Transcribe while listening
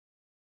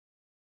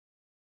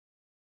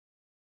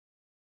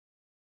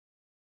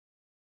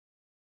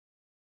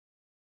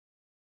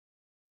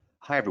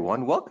Hi,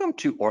 everyone. Welcome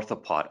to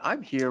Orthopod.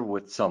 I'm here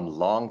with some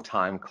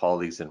longtime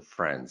colleagues and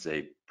friends,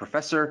 a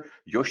Professor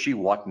Yoshi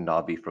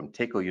Watanabe from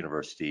Teiko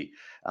University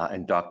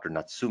and Dr.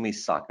 Natsumi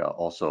Saka,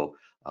 also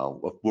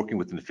working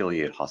with an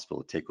affiliate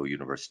hospital at Teiko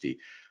University.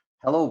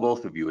 Hello,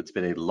 both of you. It's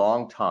been a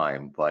long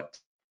time, but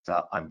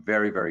I'm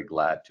very, very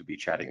glad to be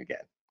chatting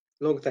again.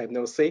 Long time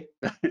no see.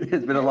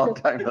 It's been a long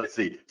time no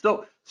see.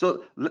 So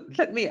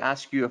let me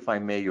ask you, if I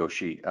may,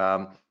 Yoshi,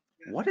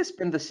 what has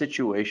been the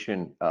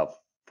situation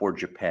for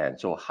Japan?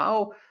 So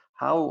how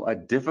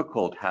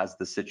difficult has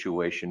the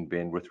situation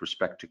been with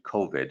respect to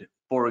COVID?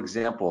 For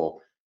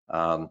example,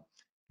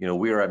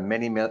 we are at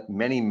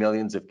many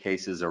millions of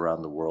cases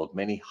around the world,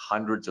 many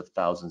hundreds of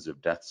thousands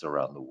of deaths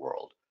around the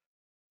world.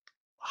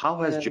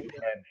 How has And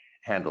Japan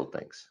handled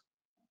things?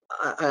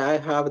 I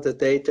have the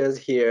data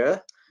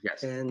here.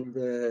 Yes. And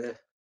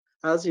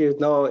as you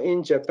know,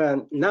 in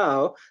Japan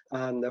now,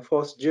 on the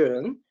 4th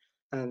June,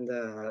 and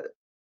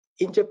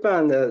in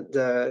Japan,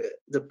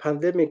 the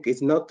pandemic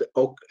is not the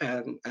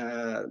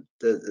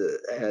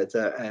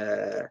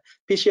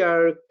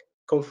PCR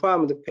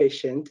confirmed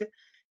patient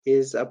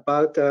is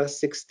about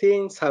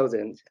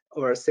 16,000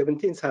 or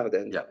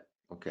 17,000. Yeah.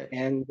 Okay.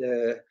 And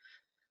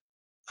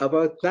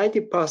about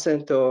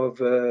 90%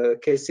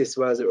 of cases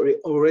was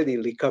already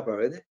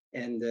recovered,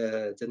 and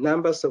the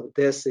numbers of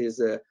deaths is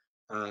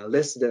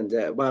less than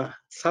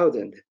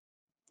 1,000.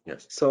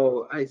 Yes.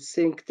 So I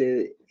think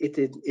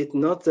it's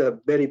not a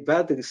very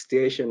bad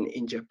situation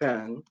in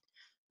Japan.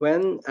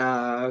 When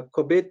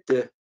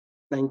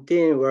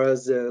COVID-19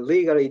 was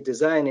legally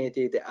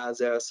designated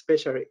as a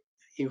special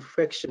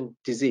infection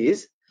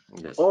disease,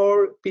 Yes.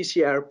 all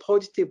PCR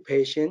positive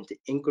patients,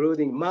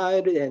 including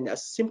mild and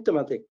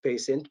asymptomatic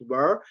patients,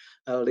 were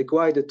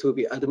required to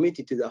be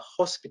admitted to the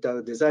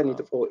hospital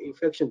designed for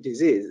infection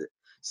disease.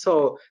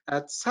 So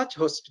at such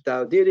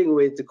hospital, dealing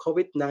with the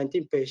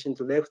COVID-19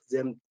 patient left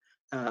them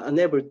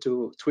unable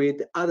to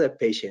treat other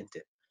patients.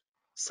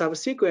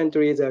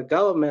 Subsequently, the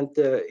government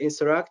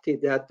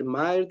instructed that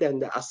mild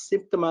and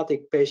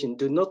asymptomatic patients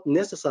do not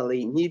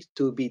necessarily need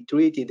to be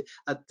treated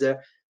at the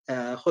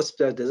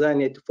hospital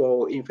designed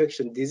for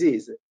infection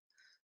disease.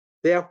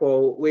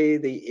 Therefore,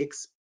 with the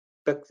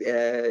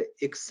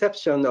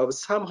exception of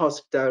some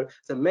hospitals,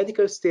 the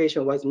medical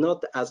situation was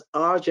not as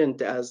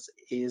urgent as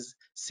is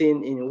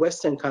seen in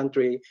Western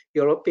countries,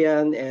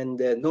 European and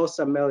North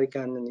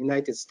American and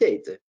United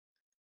States.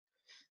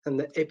 And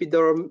the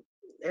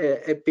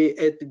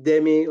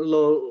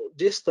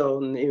epidemiologist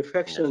on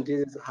infection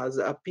disease has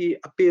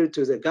appealed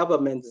to the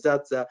government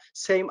that the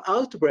same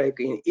outbreak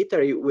in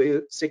Italy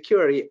will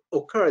securely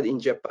occur in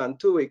Japan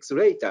 2 weeks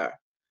later.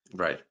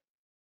 Right.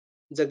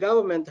 The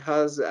government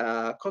has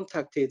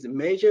contacted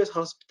major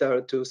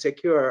hospitals to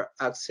secure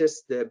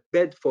access the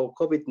bed for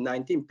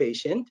COVID-19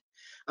 patient.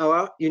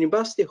 Our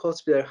university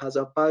hospital has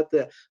about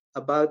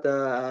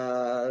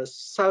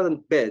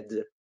 1,000 beds.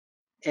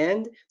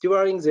 And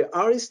during the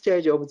early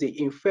stage of the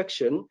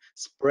infection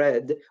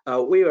spread,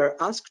 we were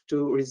asked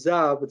to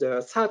reserve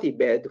the 30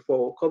 bed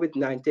for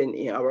COVID-19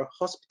 in our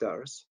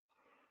hospitals.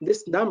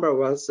 This number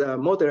was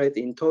moderate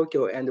in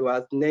Tokyo and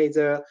was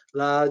neither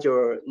large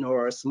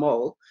nor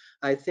small.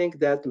 I think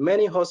that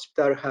many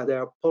hospitals had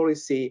a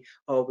policy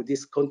of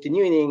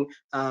discontinuing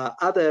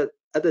other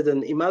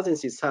than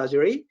emergency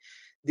surgery.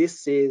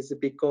 This is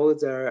because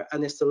the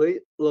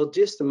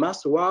anesthesiologist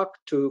must work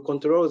to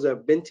control the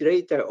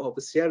ventilator of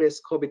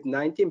serious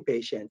COVID-19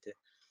 patient.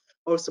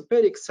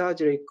 Orthopedic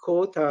surgery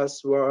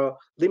quotas were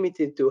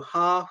limited to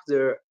half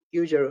the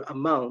usual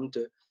amount,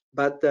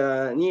 but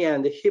knee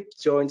and hip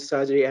joint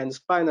surgery and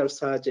spinal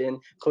surgery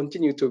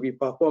continue to be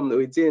performed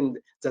within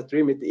that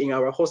limit in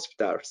our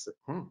hospitals.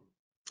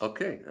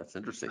 Okay, that's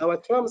interesting. Our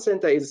trauma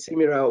center is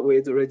similar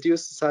with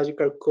reduced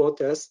surgical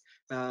quotas.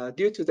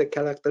 Due to the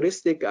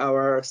characteristic of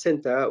our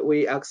center,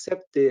 we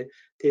accepted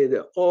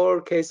all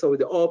cases of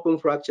the open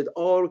fracture,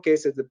 all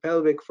cases of the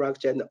pelvic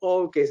fracture, and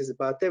all cases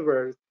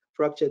vertebral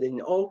fractured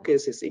in all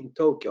cases in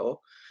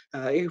Tokyo.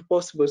 If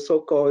possible,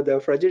 so-called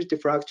fragility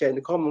fracture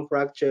and common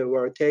fracture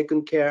were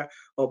taken care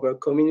of our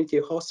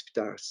community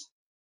hospitals.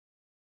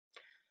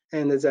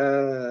 And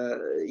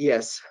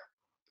yes.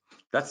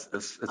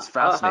 It's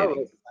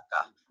fascinating.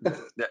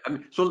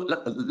 So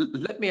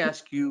let me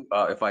ask you,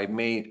 if I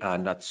may,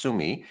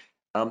 Natsumi,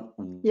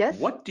 Yes.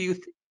 what do you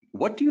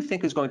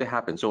think is going to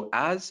happen? So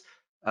as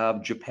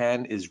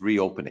Japan is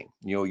reopening,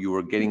 you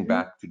are getting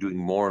back to doing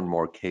more and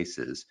more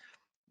cases.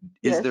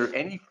 Is there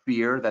any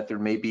fear that there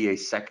may be a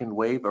second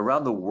wave?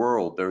 Around the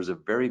world, there's a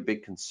very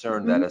big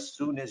concern that as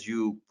soon as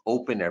you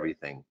open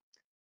everything,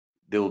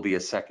 there will be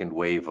a second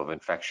wave of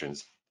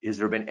infections. Has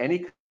there been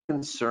any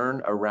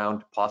concern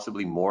around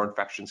possibly more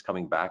infections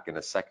coming back in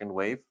a second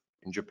wave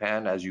in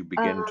Japan as you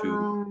begin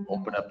to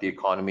open up the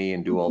economy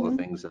and do all the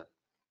things that?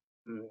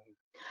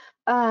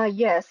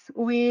 Yes,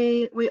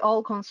 we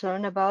all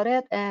concerned about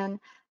it,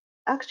 and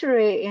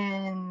actually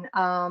on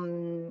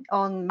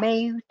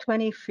May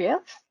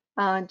 25th,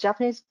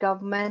 Japanese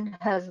government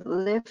has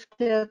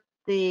lifted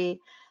the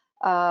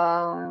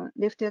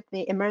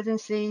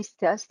emergency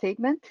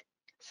statement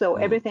So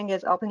everything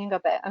is opening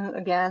up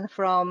again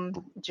from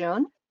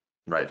June.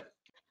 Right.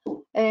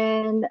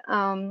 And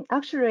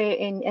actually,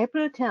 in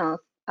April 10th,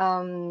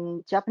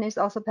 Japanese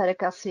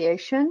Orthopedic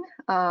Association,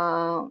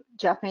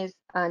 Japanese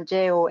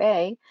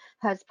JOA,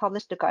 has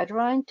published a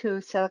guideline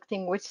to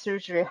selecting which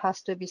surgery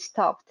has to be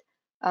stopped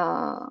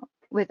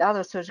with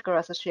other surgical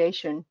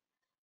association.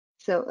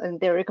 So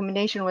their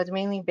recommendation was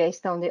mainly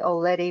based on the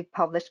already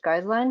published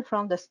guideline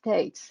from the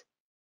states.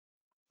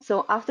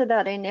 So after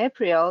that, in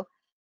April,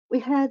 we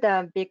had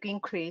a big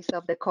increase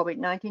of the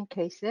COVID-19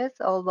 cases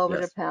all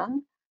over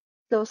Japan.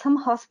 So some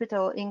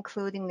hospitals,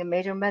 including the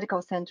major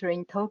medical center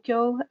in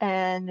Tokyo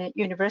and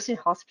University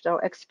Hospital,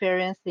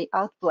 experienced the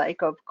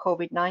outbreak of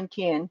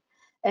COVID-19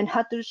 and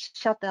had to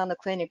shut down the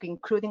clinic,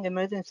 including the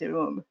emergency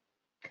room.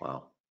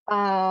 Wow.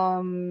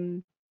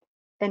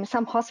 And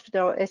some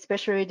hospital,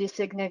 especially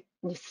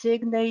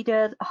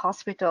designated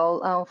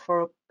hospital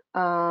for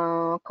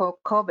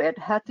COVID,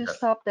 had to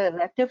stop the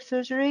elective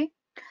surgery.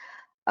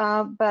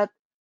 But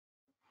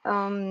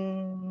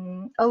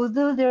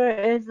although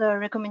there is a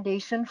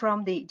recommendation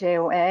from the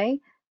JOA,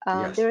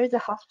 there is a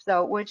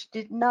hospital which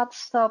did not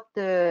stop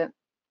the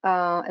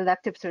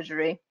elective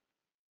surgery,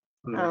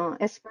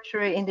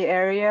 especially in the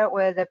area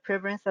where the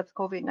prevalence of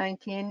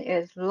COVID-19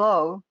 is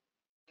low.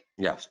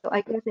 Yes. So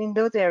I guess in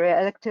those areas,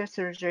 elective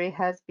surgery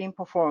has been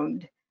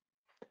performed.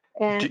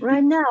 And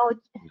right now,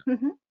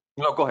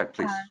 no, go ahead,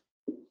 please.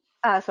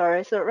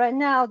 Sorry. So right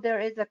now there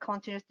is a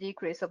continuous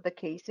decrease of the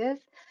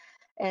cases.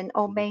 And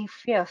on May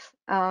 5th,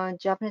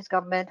 Japanese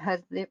government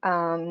has,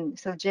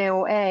 so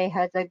JOA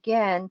has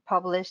again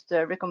published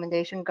the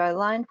recommendation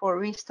guideline for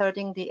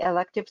restarting the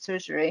elective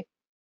surgery.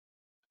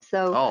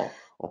 So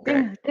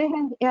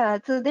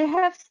they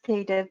have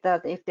stated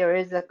that if there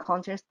is a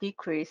continuous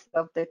decrease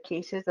of the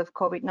cases of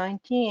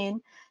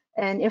COVID-19,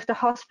 and if the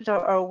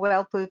hospital are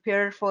well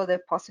prepared for the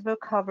possible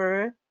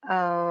cover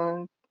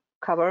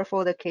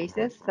for the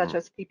cases such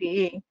as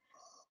PPE.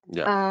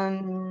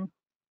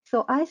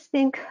 So I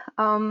think,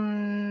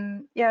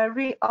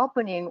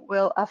 reopening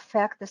will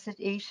affect the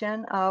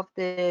situation of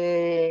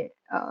the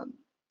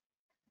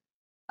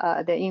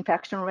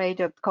infection rate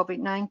of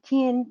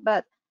COVID-19,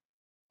 but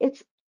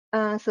it's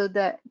so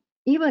that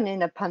even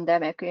in a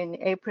pandemic in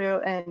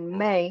April and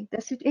May,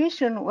 the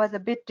situation was a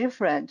bit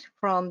different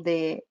from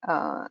the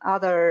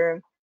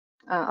other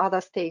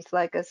states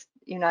like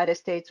United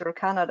States or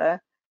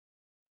Canada.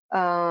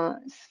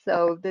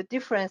 So the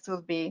difference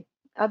will be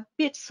a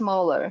bit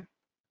smaller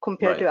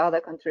compared to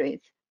other countries.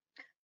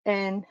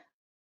 And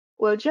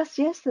well, just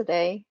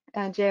yesterday,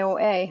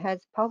 JOA has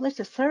published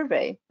a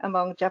survey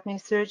among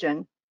Japanese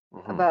surgeons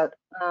about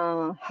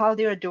how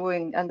they are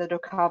doing under the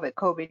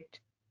COVID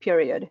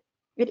period.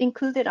 It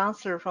included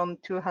answer from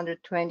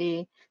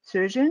 220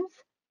 surgeons.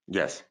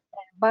 Yes.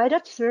 By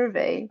that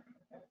survey,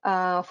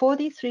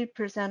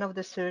 43% of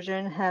the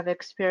surgeons have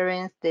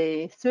experienced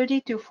a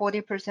 30 to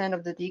 40%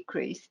 of the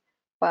decrease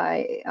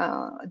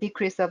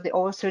of the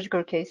all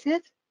surgical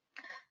cases,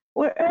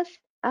 whereas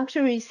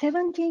actually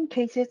 17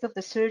 cases of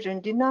the surgeon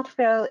did not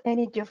feel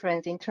any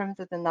difference in terms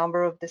of the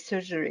number of the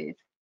surgeries.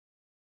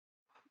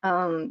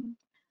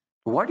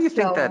 Why do you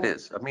think that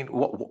is? I mean,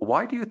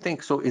 why do you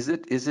think so? Is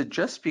it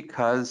just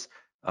because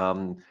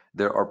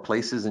there are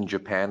places in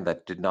Japan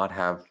that did not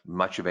have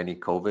much of any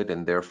COVID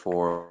and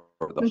therefore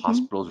the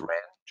hospitals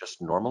ran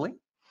just normally?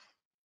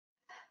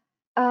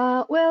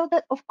 Well,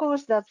 of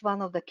course, that's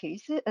one of the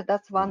cases.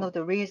 That's one of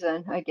the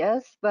reasons, I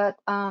guess. But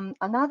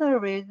another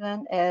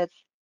reason is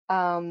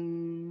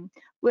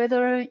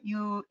whether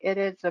it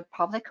is a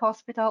public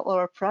hospital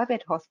or a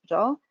private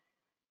hospital.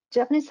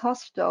 Japanese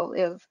hospital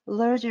is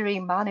largely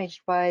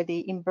managed by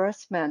the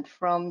reimbursement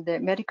from the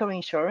medical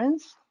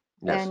insurance.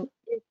 And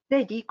if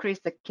they decrease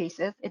the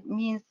cases, it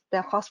means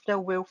the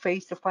hospital will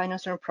face a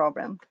financial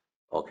problem.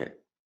 Okay.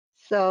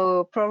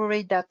 So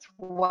probably that's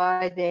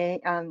why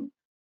they and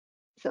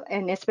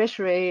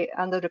especially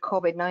under the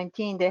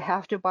COVID-19, they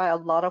have to buy a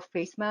lot of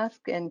face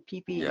masks and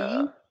PPE.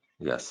 Yeah.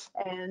 Yes.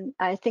 And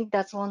I think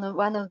that's one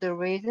of the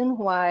reasons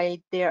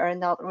why they are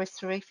not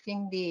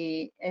restricting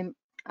the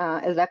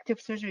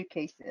elective surgery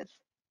cases.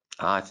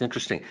 It's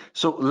interesting.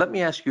 So let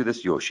me ask you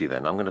this, Yoshi,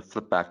 then. I'm going to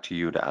flip back to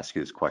you to ask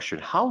you this question.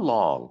 How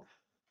long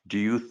do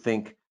you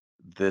think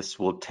this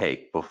will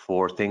take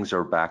before things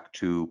are back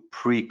to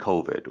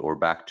pre-COVID or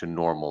back to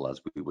normal,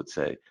 as we would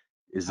say?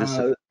 Is this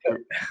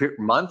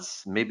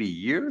months, maybe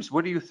years?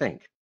 What do you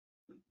think?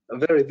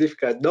 Very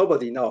difficult.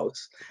 Nobody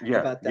knows.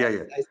 But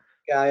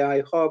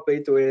I hope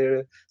it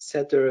will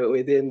settle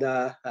within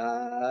the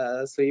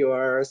 3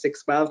 or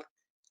 6 months.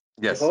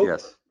 Yes.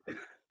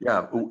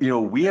 Yeah,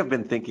 we have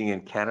been thinking in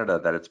Canada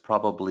that it's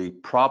probably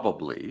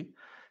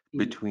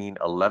between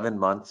 11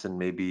 months and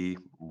maybe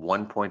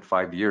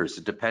 1.5 years,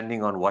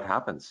 depending on what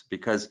happens,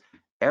 because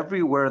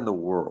everywhere in the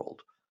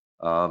world,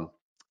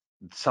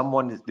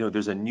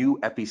 there's a new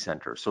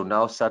epicenter. So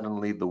now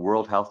suddenly the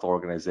World Health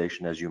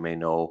Organization, as you may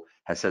know,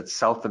 has said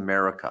South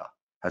America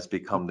has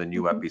become the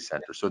new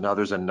epicenter. So now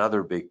there's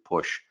another big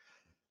push.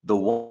 The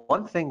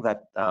one thing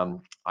that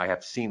I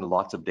have seen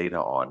lots of data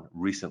on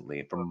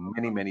recently from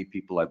many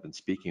people I've been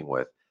speaking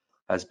with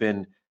has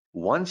been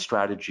one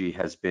strategy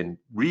has been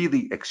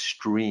really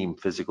extreme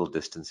physical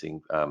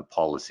distancing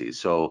policies.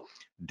 So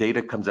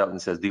data comes out and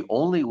says the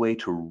only way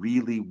to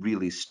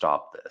really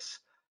stop this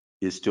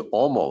is to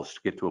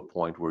almost get to a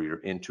point where you're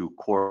into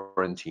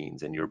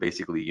quarantines and you're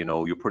basically,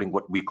 you're putting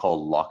what we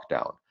call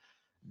lockdown.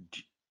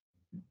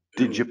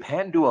 Did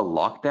Japan do a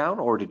lockdown,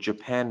 or did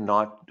Japan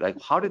not?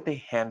 Like, how did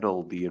they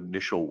handle the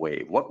initial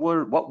wave? What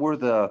were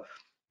the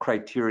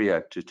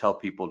criteria to tell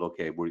people,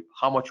 okay,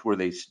 how much were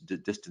they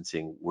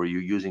distancing? Were you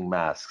using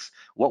masks?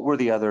 What were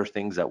the other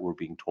things that were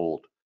being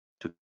told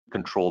to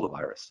control the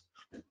virus?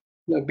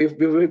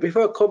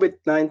 Before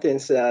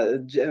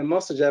COVID-19,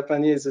 most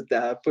Japanese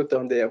put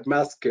on their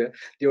mask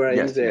during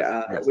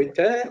the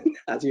winter,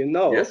 as you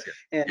know,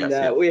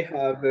 and we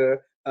have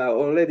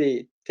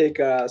already take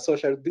a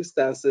social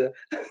distance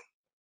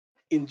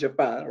in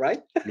Japan,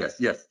 right?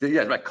 Yes,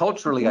 right.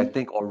 Culturally, I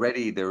think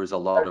already there is a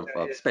lot of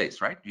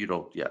space, right? You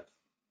don't,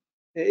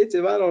 It's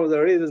one of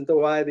the reasons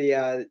why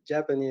the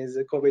Japanese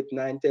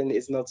COVID-19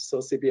 is not so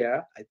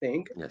severe, I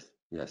think.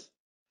 Yes.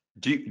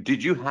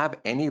 Did you have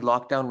any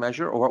lockdown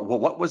measure, or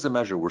what was the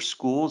measure? Were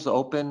schools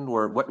open,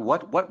 or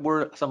what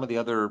were some of the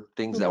other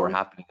things that were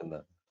happening in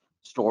the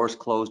stores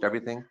closed,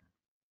 everything?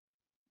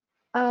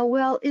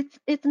 Well,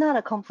 it's not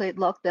a complete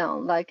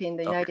lockdown like in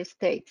the United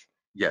States.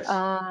 Yes.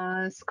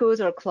 Schools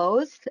are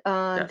closed.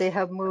 Yes. They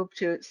have moved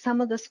to,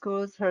 some of the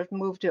schools have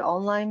moved to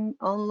online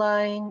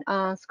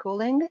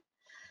schooling.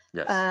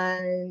 Yes.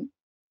 And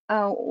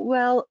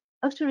well,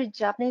 actually,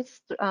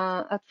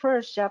 at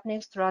first,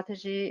 Japanese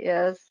strategy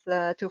is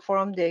to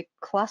form the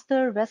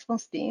cluster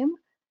response team.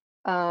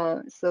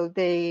 So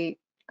the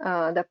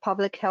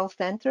public health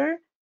center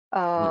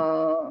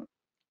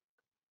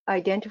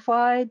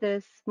identify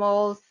the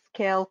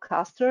small-scale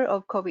cluster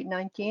of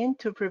COVID-19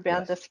 to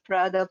prevent the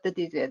spread of the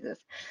diseases.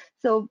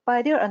 So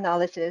by their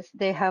analysis,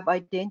 they have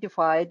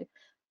identified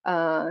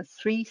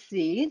 3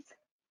 C's.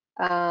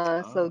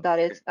 So that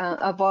is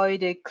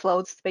avoid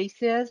closed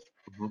spaces,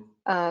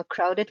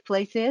 crowded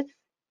places,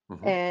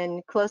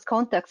 and close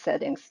contact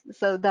settings.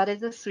 So that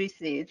is the 3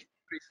 C's.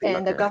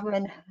 And the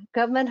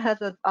government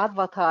has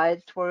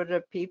advertised for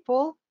the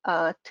people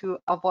to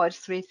avoid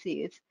 3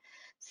 C's.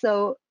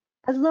 So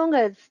as long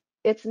as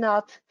it's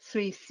not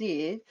 3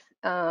 C's,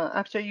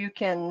 actually you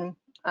can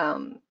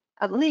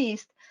at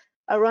least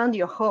around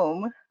your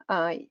home,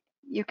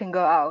 you can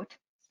go out.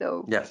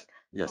 So yes.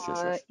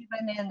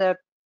 Even in the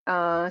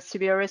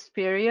severest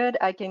period,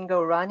 I can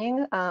go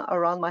running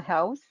around my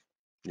house.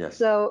 Yes.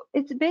 So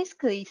it's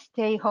basically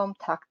stay home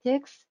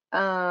tactics,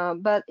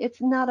 but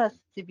it's not as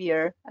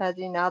severe as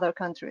in other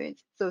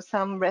countries. So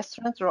some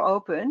restaurants are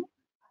open.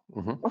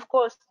 Of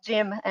course,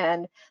 gym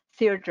and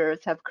theaters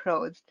have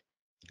closed.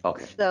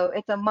 Okay. So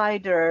it's a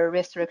milder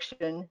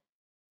restriction.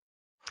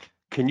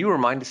 Can you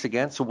remind us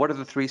again? So what are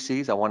the 3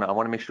 C's? I want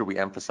to make sure we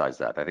emphasize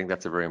that. I think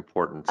that's a very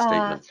important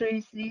statement.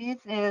 3 C's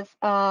is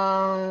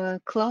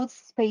closed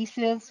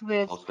spaces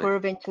with poor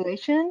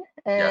ventilation,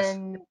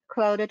 and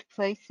crowded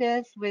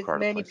places with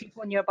many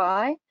people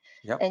nearby,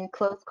 and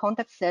close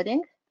contact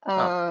setting,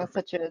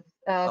 such as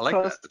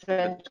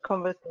close-range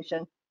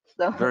conversation.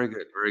 So very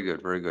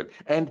good.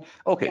 And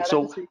okay,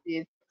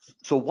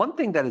 so one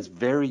thing that is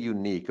very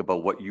unique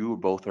about what you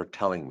both are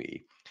telling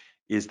me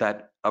is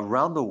that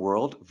around the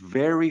world,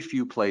 very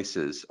few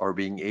places are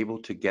being able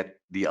to get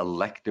the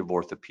elective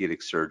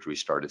orthopedic surgery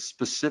started,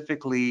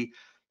 specifically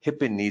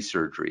hip and knee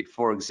surgery.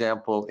 For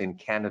example, in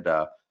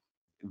Canada,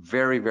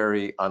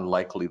 very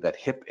unlikely that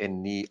hip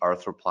and knee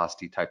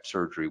arthroplasty type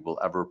surgery will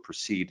ever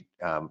proceed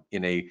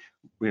in a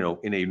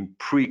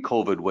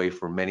pre-COVID way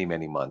for many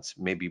months,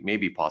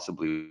 maybe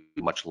possibly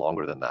much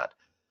longer than that.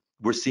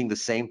 We're seeing the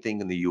same thing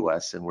in the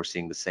US, and we're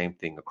seeing the same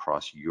thing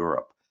across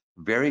Europe.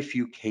 Very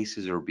few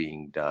cases are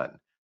being done.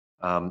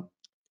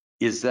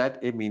 Is that,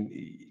 I mean,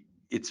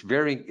 it's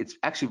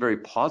actually very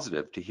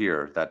positive to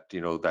hear that,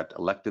 that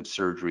elective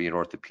surgery in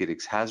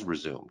orthopedics has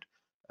resumed.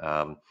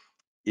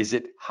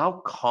 How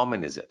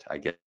common is it? I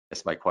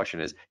guess my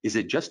question is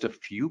it just a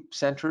few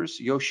centers,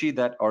 Yoshi,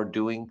 that are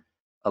doing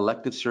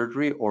elective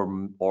surgery,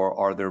 or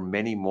are there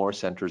many more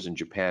centers in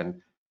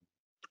Japan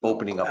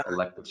opening up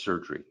elective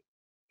surgery?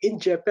 In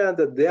Japan,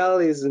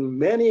 there is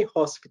many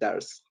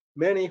hospitals,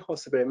 many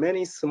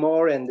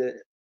small and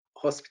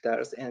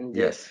hospitals, and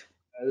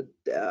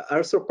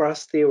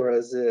arthroplasty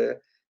was,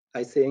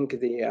 I think,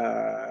 they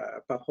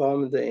are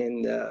performed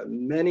in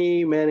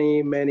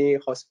many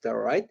hospitals,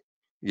 right?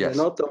 Yes.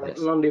 Not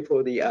only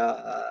for the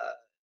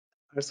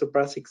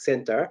arthroplastic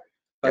center,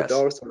 but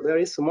also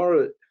very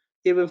small.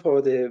 Even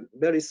for the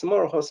very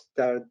small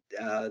hospital,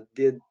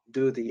 did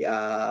do the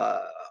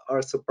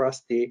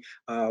arthroplasty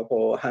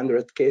for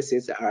 100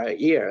 cases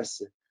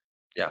years.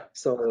 Yeah.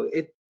 So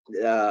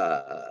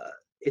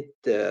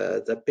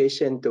the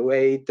patient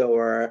wait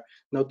or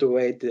not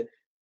wait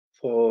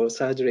for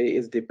surgery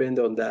is depend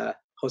on the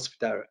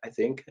hospital, I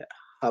think.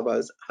 How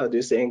do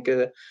you think,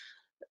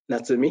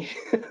 Natsumi?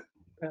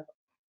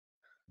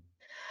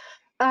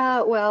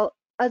 Well,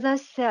 as I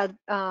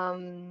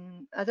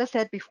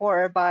said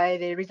before, by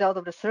the result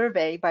of the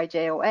survey by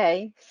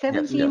JOA,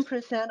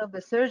 17% of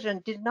the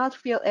surgeons did not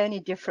feel any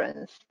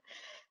difference.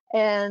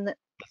 And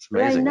That's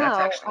amazing. That's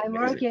actually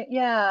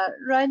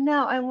right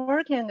now I'm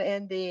working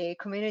in the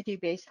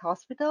community-based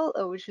hospital,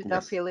 which is the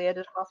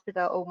affiliated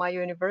hospital of my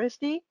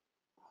university.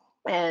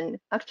 And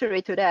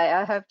actually today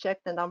I have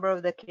checked the number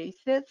of the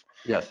cases.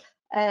 Yes.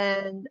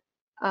 And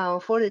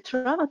for the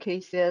trauma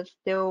cases,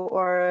 there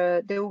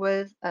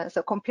was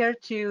so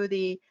compared to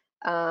the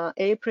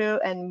April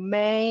and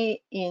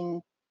May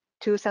in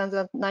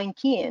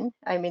 2019,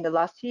 I mean the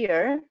last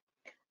year,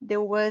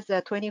 there was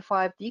a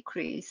 25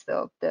 decrease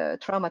of the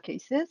trauma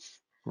cases.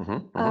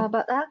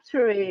 But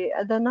actually,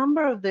 the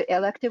number of the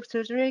elective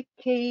surgery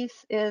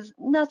case is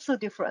not so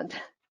different.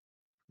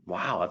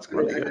 Wow, that's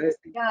really good.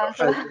 Yeah.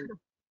 So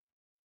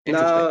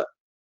now,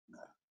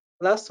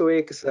 last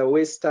week, so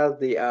we start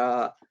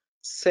the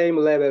same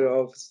level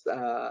of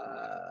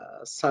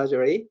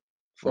surgery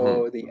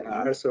for the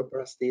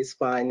arthroplasty,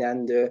 spine,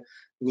 and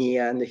knee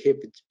and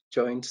hip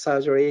joint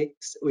surgery.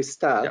 We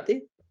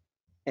started,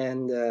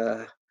 and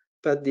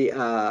but the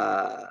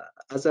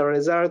as a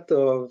result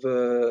of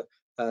the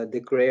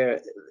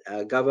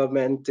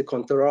government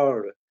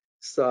control,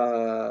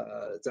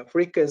 so the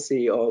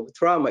frequency of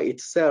trauma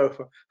itself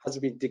has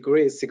been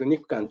decreased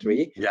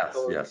significantly. Yes,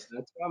 so yes.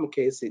 The trauma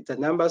cases, the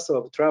numbers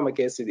of trauma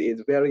cases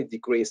is very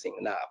decreasing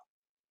now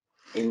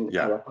in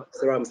our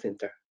trauma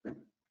center.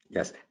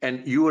 Yes,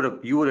 and you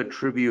would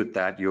attribute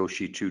that,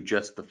 Yoshi, to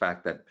just the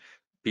fact that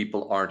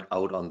people aren't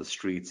out on the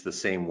streets the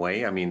same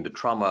way. I mean, the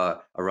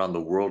trauma around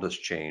the world has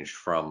changed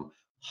from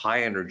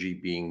high energy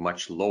being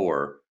much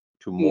lower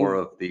to more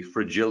of the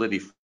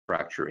fragility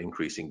fracture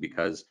increasing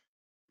because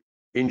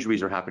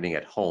injuries are happening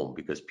at home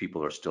because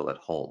people are still at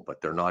home,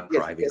 but they're not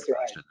driving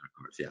fast in their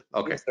cars. Yeah.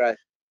 Okay. That's right.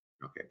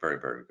 Okay. Very,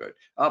 very good.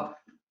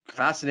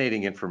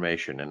 Fascinating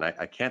information, and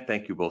I can't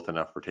thank you both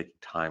enough for taking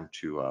time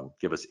to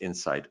give us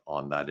insight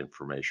on that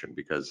information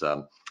because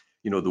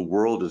you know, the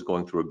world is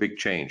going through a big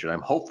change, and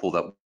I'm hopeful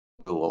that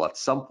we will at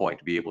some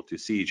point be able to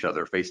see each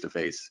other face to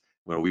face.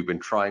 Well, we've been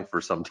trying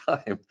for some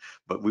time,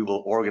 but we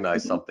will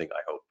organize something,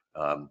 I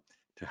hope,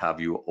 to have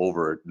you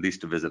over at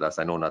least to visit us.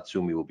 I know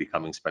Natsumi will be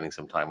coming, spending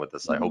some time with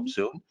us, I hope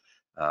soon,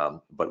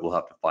 but we'll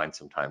have to find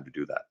some time to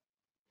do that.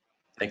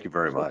 Thank you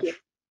very much.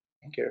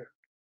 Thank you.